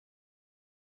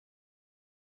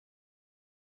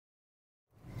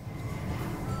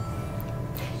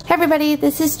Hey everybody,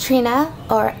 this is Trina,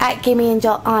 or at Gaming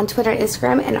Angel on Twitter and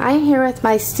Instagram, and I'm here with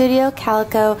my Studio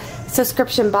Calico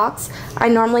subscription box. I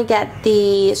normally get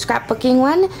the scrapbooking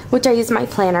one, which I use in my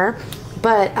planner,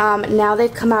 but now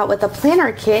they've come out with a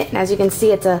planner kit, and as you can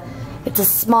see, it's a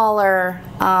smaller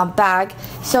bag.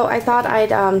 So I thought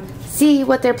I'd see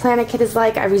what their planner kit is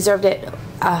like. I reserved it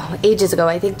ages ago.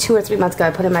 I think 2 or 3 months ago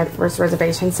I put in my first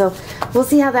reservation, so we'll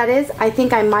see how that is. I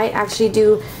think I might actually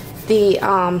do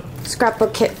the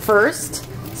scrapbook kit first,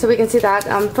 so we can see that.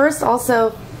 First, also,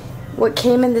 what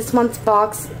came in this month's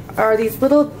box are these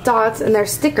little dots, and they're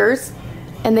stickers,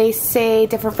 and they say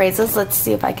different phrases. Let's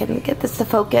see if I can get this to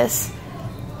focus.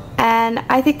 And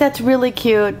I think that's really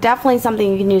cute. Definitely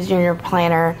something you can use in your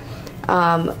planner.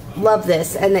 Love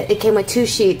this. And it came with 2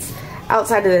 sheets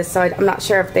outside of this, so I'm not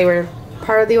sure if they were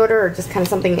part of the order or just kind of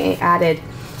something they added.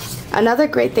 Another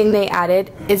great thing they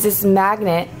added is this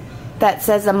magnet that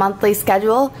says a monthly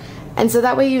schedule, and so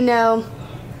that way you know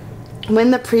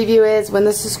when the preview is, when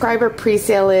the subscriber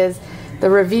pre-sale is, the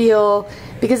reveal,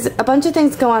 because a bunch of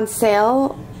things go on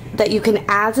sale that you can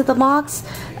add to the box,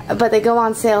 but they go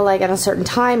on sale like at a certain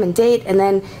time and date, and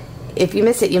then if you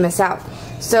miss it, you miss out.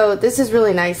 So this is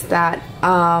really nice that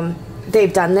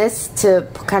they've done this to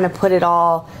kind of put it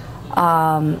all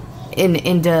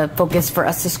into focus for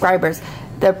us subscribers.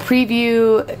 The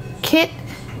preview kit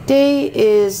day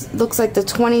looks like the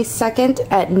 22nd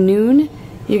at noon.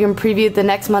 You can preview the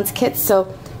next month's kits,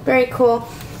 so very cool.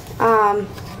 And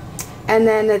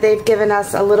then they've given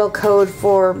us a little code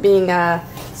for being a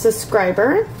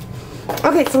subscriber.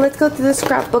 Okay, so let's go through the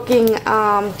scrapbooking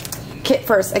kit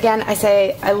first. Again, I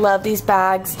say I love these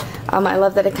bags. I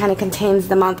love that it kind of contains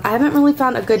the month. I haven't really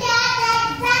found a good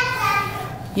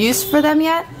use for them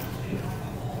yet.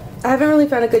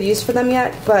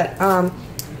 But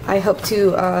I hope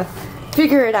to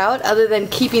figure it out, other than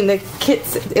keeping the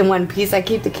kits in one piece. I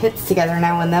keep the kits together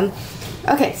now and then.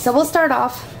 Okay, so we'll start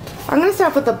off. I'm going to start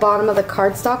off with the bottom of the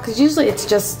cardstock, because usually it's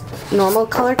just normal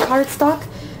colored cardstock.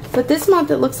 But this month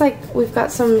it looks like we've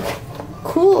got some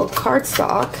cool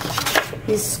cardstock.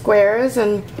 These squares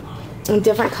and in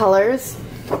different colors.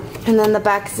 And then the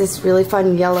back is this really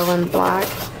fun yellow and black.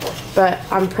 But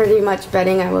I'm pretty much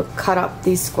betting I will cut up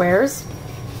these squares.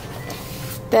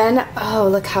 Then, oh,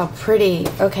 look how pretty.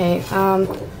 Okay,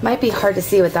 might be hard to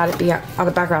see without it being on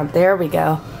the background. There we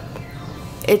go.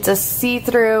 It's a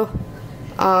see-through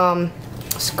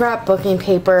scrapbooking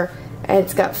paper, and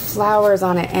it's got flowers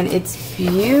on it, and it's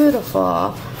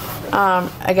beautiful.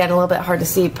 Again, a little bit hard to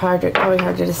see, probably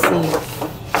harder to see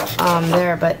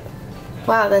there, but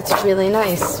wow, that's really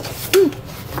nice.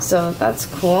 So that's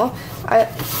cool. I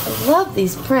love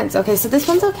these prints. Okay, so this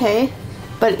one's okay,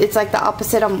 but it's like the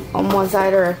opposite on one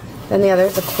side, or then the other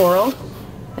is a coral.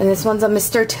 And this one's a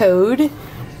Mr. Toad.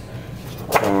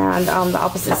 And the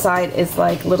opposite side is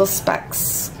like little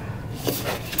specks.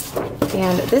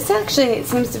 And this actually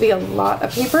seems to be a lot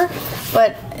of paper,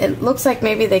 but it looks like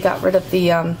maybe they got rid of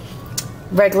the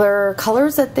regular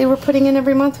colors that they were putting in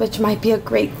every month, which might be a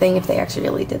great thing if they actually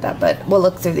really did that, but we'll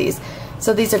look through these.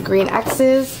 So these are green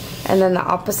X's, and then the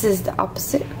opposite is the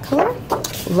opposite color.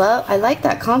 I like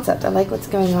that concept. I like what's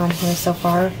going on here so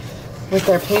far with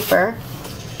their paper.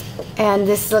 And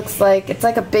this looks like, it's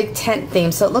like a big tent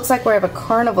theme, so it looks like we have a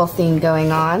carnival theme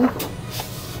going on.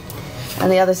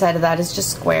 And the other side of that is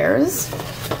just squares.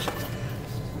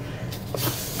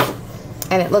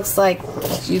 And it looks like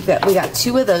we got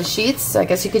 2 of those sheets, so I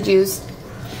guess you could use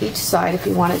each side if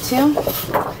you wanted to.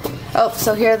 Oh,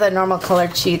 so here are the normal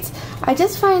colored sheets. I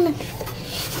just find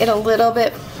it a little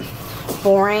bit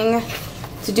boring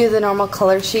to do the normal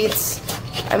colored sheets.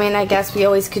 I mean, I guess we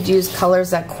always could use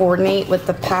colors that coordinate with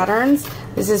the patterns.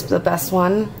 This is the best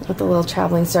one with the little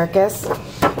traveling circus.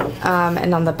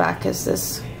 And on the back is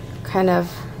this kind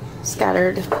of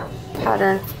scattered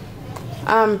pattern.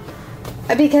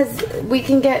 Because we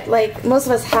can get, like, most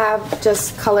of us have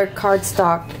just colored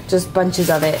cardstock, just bunches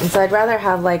of it. And so I'd rather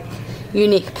have, like,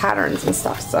 unique patterns and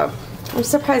stuff. So I'm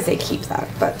surprised they keep that,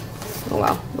 but oh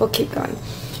well, we'll keep going.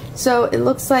 So it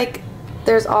looks like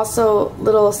there's also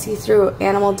little see-through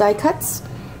animal die cuts,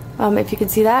 if you can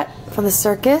see that, for the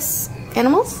circus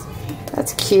animals.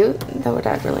 That's cute. That would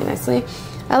add really nicely.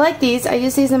 I like these. I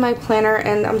use these in my planner,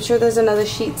 and I'm sure there's another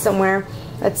sheet somewhere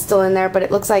that's still in there, but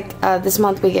it looks like this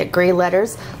month we get gray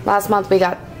letters. Last month we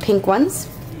got pink ones.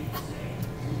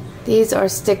 These are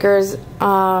stickers.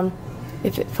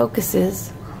 If it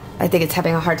focuses, I think it's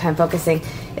having a hard time focusing.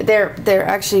 They're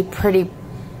actually pretty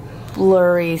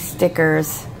blurry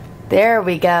stickers. There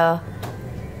we go.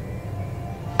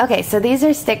 Okay, so these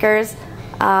are stickers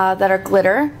that are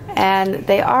glitter, and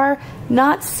they are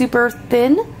not super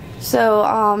thin, So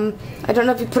I don't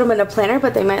know if you put them in a planner,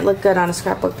 but they might look good on a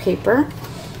scrapbook paper.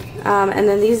 And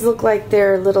then these look like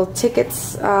they're little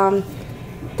tickets that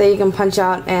you can punch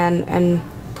out and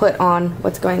put on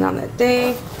what's going on that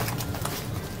day.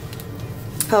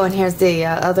 Oh, and here's the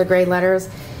other gray letters.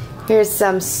 Here's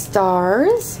some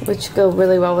stars, which go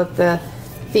really well with the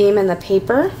theme and the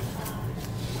paper.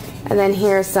 And then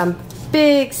here's some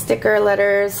big sticker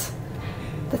letters.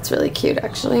 That's really cute,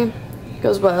 actually.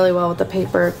 Goes really well with the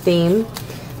paper theme.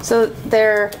 So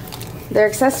their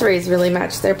accessories really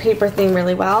match their paper theme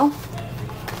really well.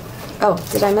 Oh,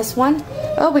 did I miss one?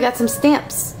 Oh, we got some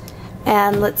stamps.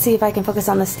 And let's see if I can focus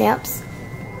on the stamps.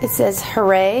 It says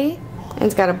hooray, and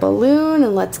it's got a balloon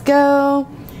and let's go.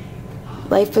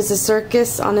 Life is a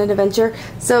circus on an adventure.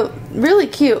 So really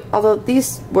cute, although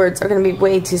these words are going to be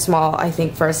way too small, I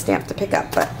think, for a stamp to pick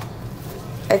up. But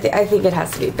I think it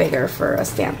has to be bigger for a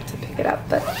stamp to pick it up,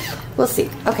 but we'll see.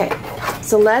 Okay,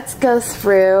 so let's go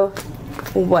through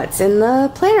what's in the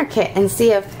planner kit and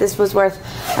see if this was worth,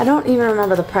 I don't even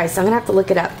remember the price, so I'm gonna have to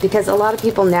look it up because a lot of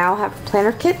people now have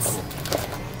planner kits.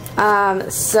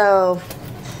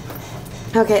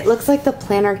 Okay, it looks like the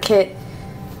planner kit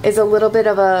is a little bit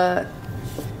of a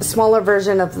smaller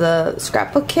version of the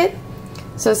scrapbook kit.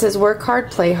 So it says work hard,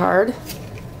 play hard,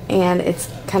 and it's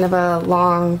kind of a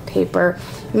long paper.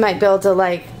 You might be able to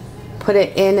like put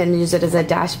it in and use it as a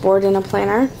dashboard in a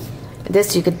planner.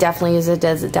 This you could definitely use it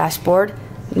as a dashboard,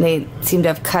 and they seem to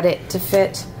have cut it to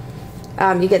fit.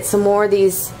 You get some more of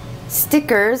these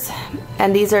stickers,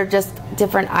 and these are just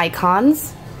different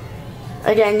icons.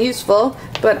 Again, useful,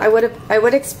 but I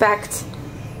would expect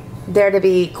there to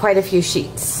be quite a few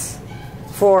sheets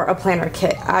for a planner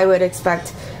kit. I would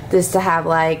expect this to have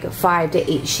like 5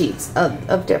 to 8 sheets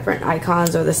of different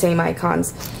icons or the same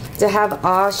icons. To have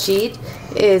a sheet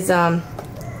is, I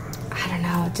don't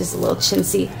know, just a little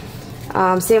chintzy.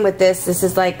 Same with this. This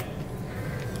is like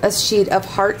a sheet of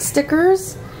heart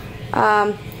stickers.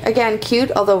 Again,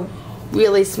 cute, although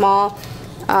really small.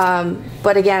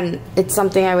 But again, it's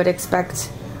something I would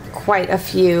expect quite a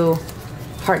few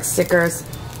heart stickers.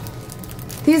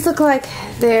 These look like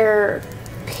they're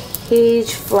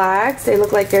page flags. They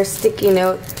look like they're sticky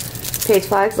note page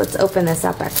flags. Let's open this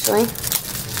up actually.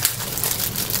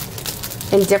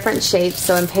 In different shapes,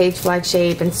 so in page flag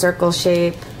shape and circle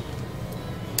shape.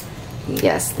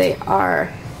 Yes, they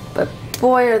are. But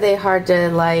boy, are they hard to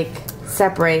like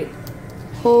separate.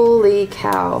 Holy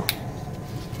cow.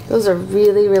 Those are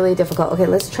really, really difficult. Okay,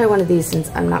 let's try one of these since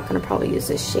I'm not going to probably use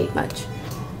this shape much.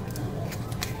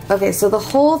 Okay, so the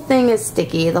whole thing is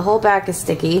sticky. The whole back is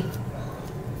sticky,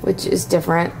 which is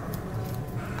different.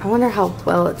 I wonder how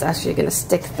well it's actually going to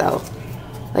stick though.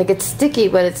 Like it's sticky,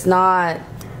 but it's not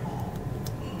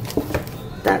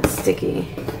that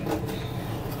sticky.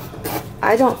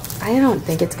 I don't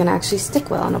think it's going to actually stick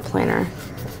well on a planner.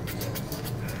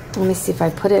 Let me see if I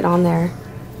put it on there.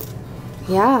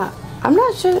 Yeah, I'm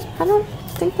not sure. I don't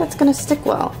think that's going to stick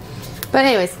well. But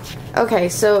anyways, okay,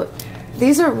 so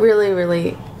these are really,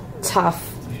 really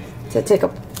tough to take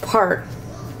apart.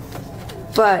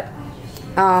 But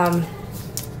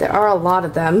there are a lot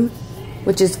of them,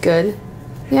 which is good.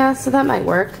 Yeah, so that might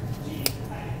work.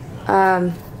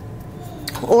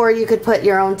 Or you could put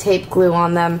your own tape glue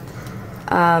on them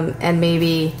and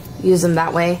maybe use them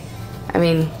that way. I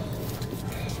mean,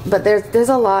 but there's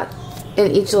a lot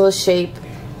in each little shape.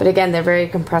 But again, they're very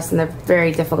compressed and they're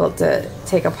very difficult to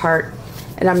take apart.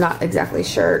 And I'm not exactly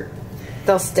sure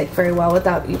they'll stick very well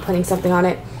without you putting something on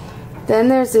it. Then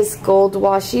there's this gold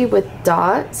washi with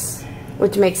dots,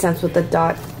 which makes sense with the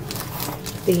dot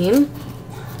theme.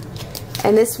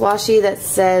 And this washi that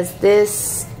says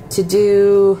this to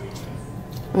do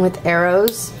with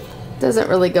arrows doesn't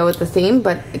really go with the theme,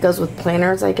 but it goes with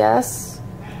planners, I guess.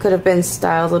 Could have been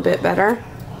styled a bit better.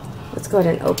 Let's go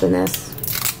ahead and open this.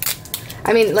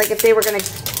 I mean, like if they were going to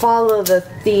follow the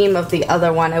theme of the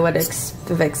other one, I would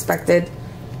have expected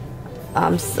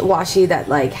washi that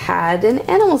like had an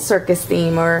animal circus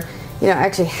theme, or you know,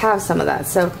 actually have some of that.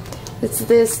 So it's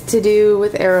this to do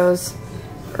with arrows,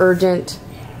 urgent.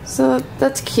 So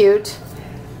that's cute,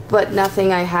 but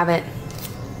nothing I haven't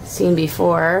seen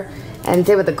before. And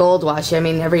same with the gold washi. I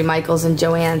mean, every Michaels and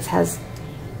Joann's has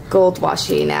gold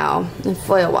washi now and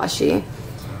foil washi.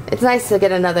 It's nice to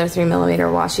get another 3mm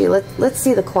washi. Let's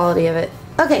see the quality of it.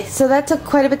 Okay, so that took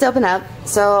quite a bit to open up.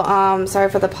 So sorry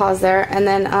for the pause there. And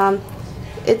then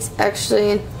it's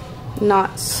actually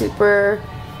not super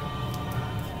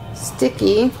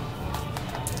sticky,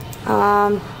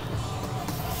 but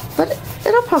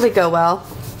it'll probably go well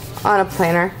on a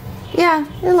planner. Yeah,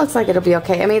 it looks like it'll be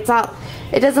okay. I mean, it's not.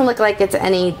 It doesn't look like it's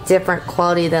any different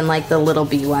quality than like the Little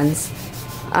Bee ones.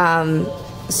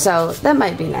 So that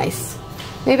might be nice.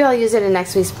 Maybe I'll use it in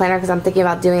next week's planner because I'm thinking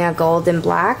about doing a gold and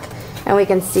black, and we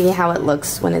can see how it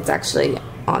looks when it's actually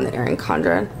on the Erin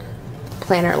Condren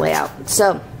planner layout.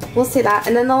 So we'll see that.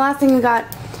 And then the last thing we got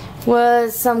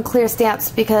was some clear stamps,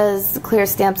 because the clear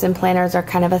stamps in planners are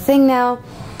kind of a thing now.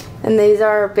 And these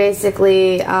are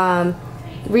basically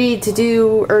read, to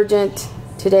do, urgent,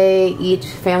 today, eat,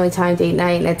 family time, date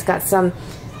night, and it's got some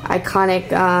iconic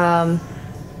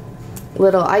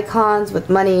little icons with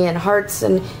money and hearts,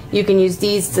 and you can use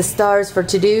these to stars for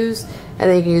to-dos, and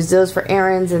then you can use those for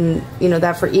errands, and you know,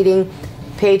 that for eating.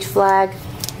 Page flag,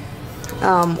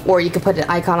 or you can put an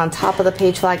icon on top of the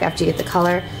page flag after you get the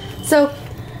color. So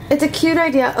it's a cute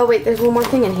idea. Oh wait, there's one more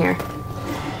thing in here.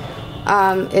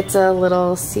 It's a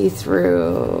little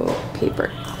see-through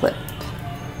paper clip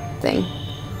thing.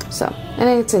 So, and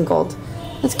it's in gold.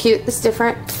 It's cute. It's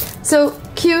different. So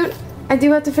cute. I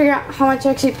do have to figure out how much I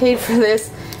actually paid for this,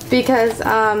 because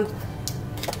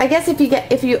I guess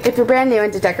if you're brand new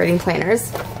into decorating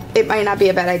planners, it might not be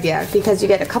a bad idea, because you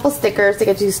get a couple stickers to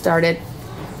get you started.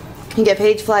 You get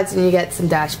page flags and you get some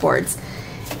dashboards.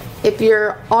 If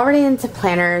you're already into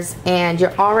planners and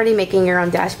you're already making your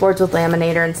own dashboards with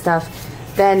laminator and stuff,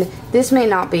 then this may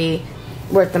not be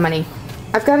worth the money.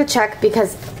 I've got to check,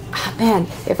 because man,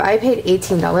 if I paid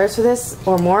 $18 for this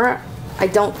or more, I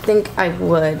don't think I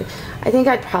would. I think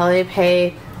I'd probably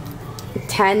pay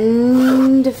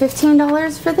 $10 to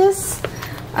 $15 for this.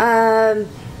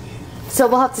 So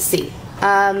we'll have to see.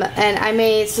 And I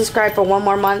may subscribe for one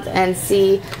more month and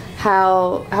see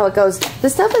how it goes. The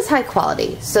stuff is high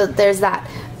quality, so there's that.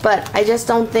 But I just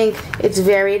don't think it's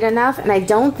varied enough, and I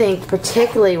don't think,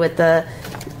 particularly with the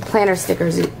planner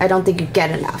stickers, I don't think you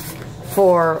get enough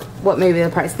for what may be the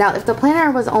price. Now, if the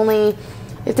planner was only,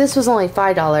 if this was only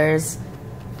 $5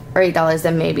 or $8,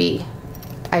 then maybe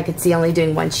I could see only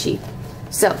doing one sheet.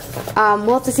 So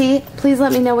we'll have to see. Please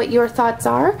let me know what your thoughts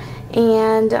are,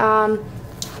 and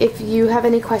if you have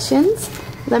any questions,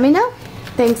 let me know.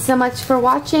 Thanks so much for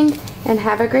watching, and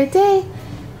have a great day.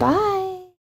 Bye.